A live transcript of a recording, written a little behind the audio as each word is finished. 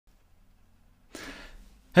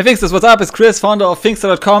Hey Finxters, what's up? It's Chris, founder of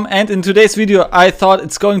Finxter.com, and in today's video I thought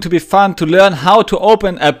it's going to be fun to learn how to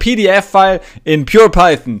open a PDF file in pure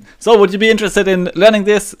Python. So would you be interested in learning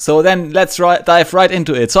this? So then let's dive right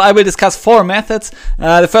into it. So I will discuss 4 methods.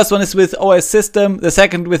 The first one is with OS system, the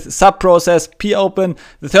second with subprocess popen,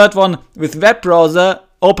 the third one with web browser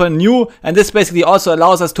open new, and this basically also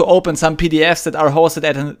allows us to open some PDFs that are hosted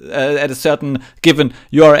at a certain given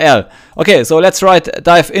URL. Okay, so let's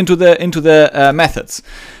dive into the methods.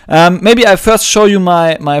 Maybe I first show you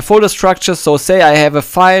my folder structure. So say I have a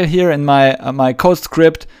file here in my code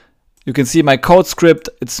script. You can see my code script.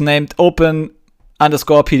 It's named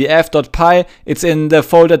open_pdf.py. It's in the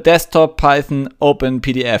folder desktop Python open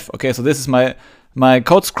PDF. Okay, so this is my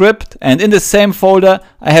code script, and in the same folder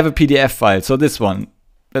I have a PDF file. So this one.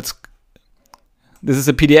 This is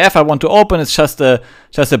a PDF I want to open. It's just a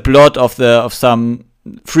plot of some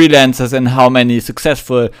freelancers and how many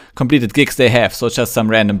successful completed gigs they have. So just some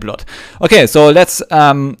random plot. Okay, so let's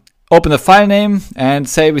open the file name and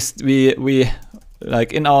say we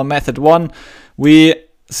like in our method 1 we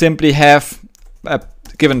simply have a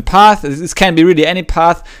given path. This can be really any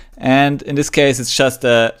path, and in this case it's just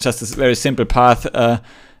a very simple path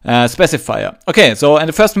specifier. Okay, so and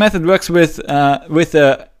the first method works with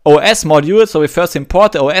the OS module. So we first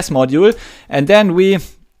import the OS module, and then we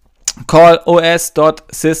call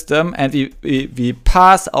os.system, and we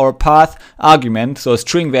pass our path argument, so a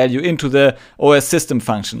string value, into the OS system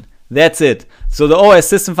function. That's it. So the OS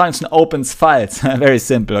system function opens files. Very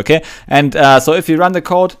simple. Okay, and so if you run the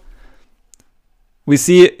code, we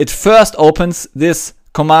see it first opens this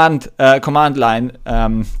command line,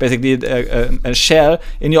 basically a shell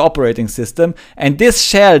in your operating system, and this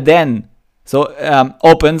shell then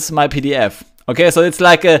opens my PDF. Okay, so it's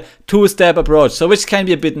like a 2-step approach, so which can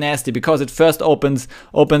be a bit nasty because it first opens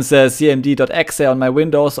cmd.exe on my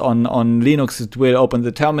Windows. On Linux it will open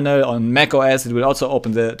the terminal. On Mac OS it will also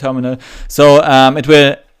open the terminal. So it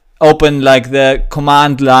will open like the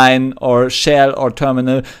command line or shell or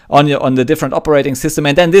terminal on the different operating system,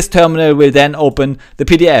 and then this terminal will then open the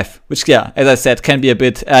PDF, which, yeah, as I said, can be a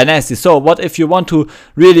bit nasty. So what if you want to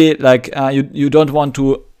really like you don't want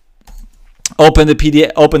to open the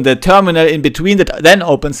terminal in between that then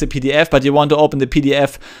opens the PDF, but you want to open the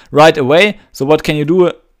PDF right away? So what can you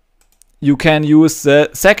do? You can use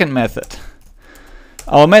the second method.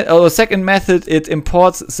 Our second method, it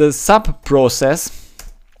imports the subprocess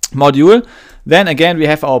module. Then again we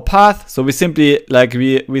have our path, so we simply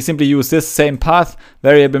use this same path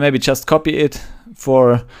variable, maybe just copy it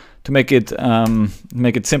to make it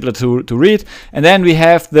simpler to read, and then we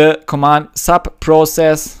have the command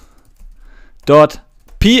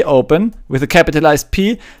subprocess.popen with a capitalized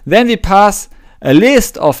P. Then we pass a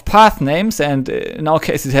list of path names, and in our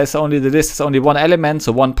case the list has only one element,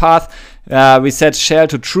 so one path. We set shell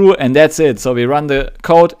to true, and that's it. So we run the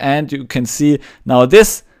code, and you can see now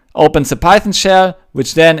this opens a Python shell,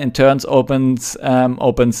 which then in turn opens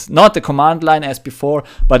not the command line as before,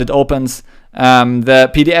 but it opens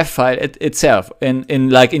the PDF file itself in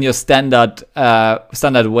your standard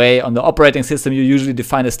way. On the operating system you usually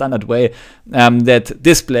define a standard way that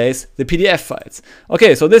displays the PDF files.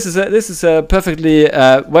 Okay, so this is a perfectly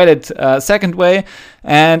valid second way,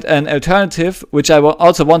 and an alternative which I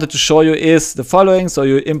also wanted to show you is the following. So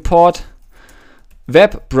you import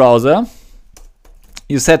web browser.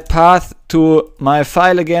 You set path to my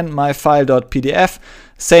file again, my file.pdf,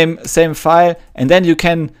 same file, and then you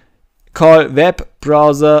can call web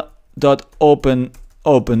browser.open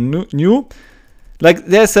new. Like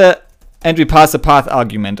and we pass a path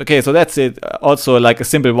argument. Okay, so that's it. Also like a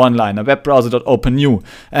simple one-liner, web browser.open new.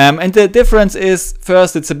 And the difference is,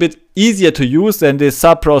 first, it's a bit easier to use than this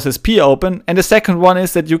subprocess popen, and the second one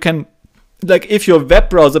is that you can, like, if your web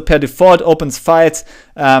browser per default opens files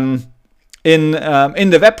in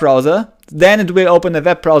the web browser, then it will open a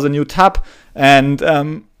web browser new tab and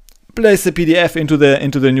place the PDF into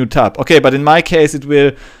the new tab. Okay, but in my case it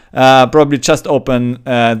will probably just open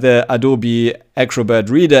the Adobe Acrobat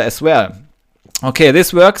Reader as well. Okay,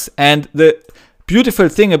 this works, and the beautiful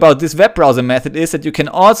thing about this web browser method is that you can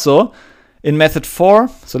also, in method 4,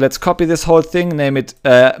 so let's copy this whole thing, name it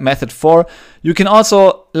method 4. You can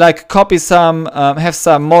also like copy have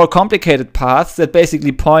some more complicated paths that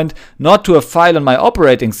basically point not to a file on my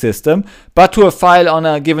operating system, but to a file on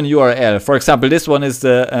a given URL. For example, this one is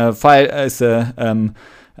the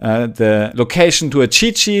location to a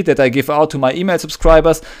cheat sheet that I give out to my email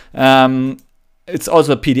subscribers. It's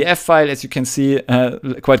also a PDF file, as you can see,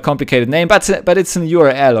 quite complicated name, but it's an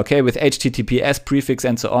URL, okay, with HTTPS prefix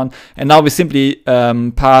and so on. And now we simply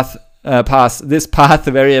pass this path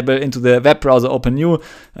variable into the web browser open new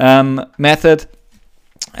method,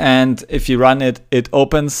 and if you run it, it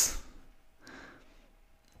opens.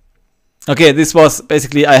 Okay, this was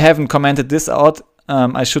basically, I haven't commented this out.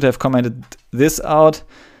 I should have commented this out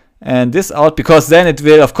and this out, because then it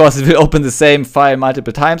will, of course, it will open the same file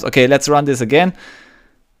multiple times. Okay, let's run this again.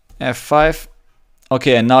 F5.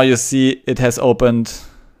 Okay, and now you see it has opened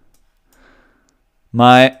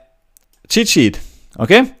my cheat sheet.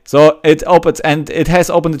 Okay, so it opens, and it has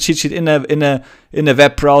opened the cheat sheet in a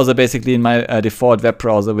web browser, basically in my default web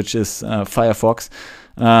browser, which is Firefox.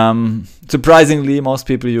 Surprisingly, most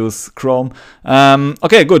people use Chrome.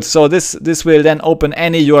 Okay, good. So this will then open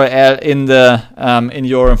any URL in the in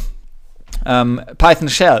your Python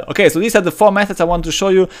shell. Okay, so these are the 4 methods I want to show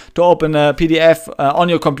you to open a PDF on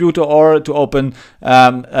your computer, or to open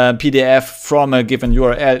a PDF from a given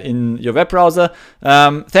URL in your web browser.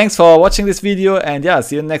 Thanks for watching this video, and yeah,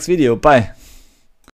 see you in the next video. Bye.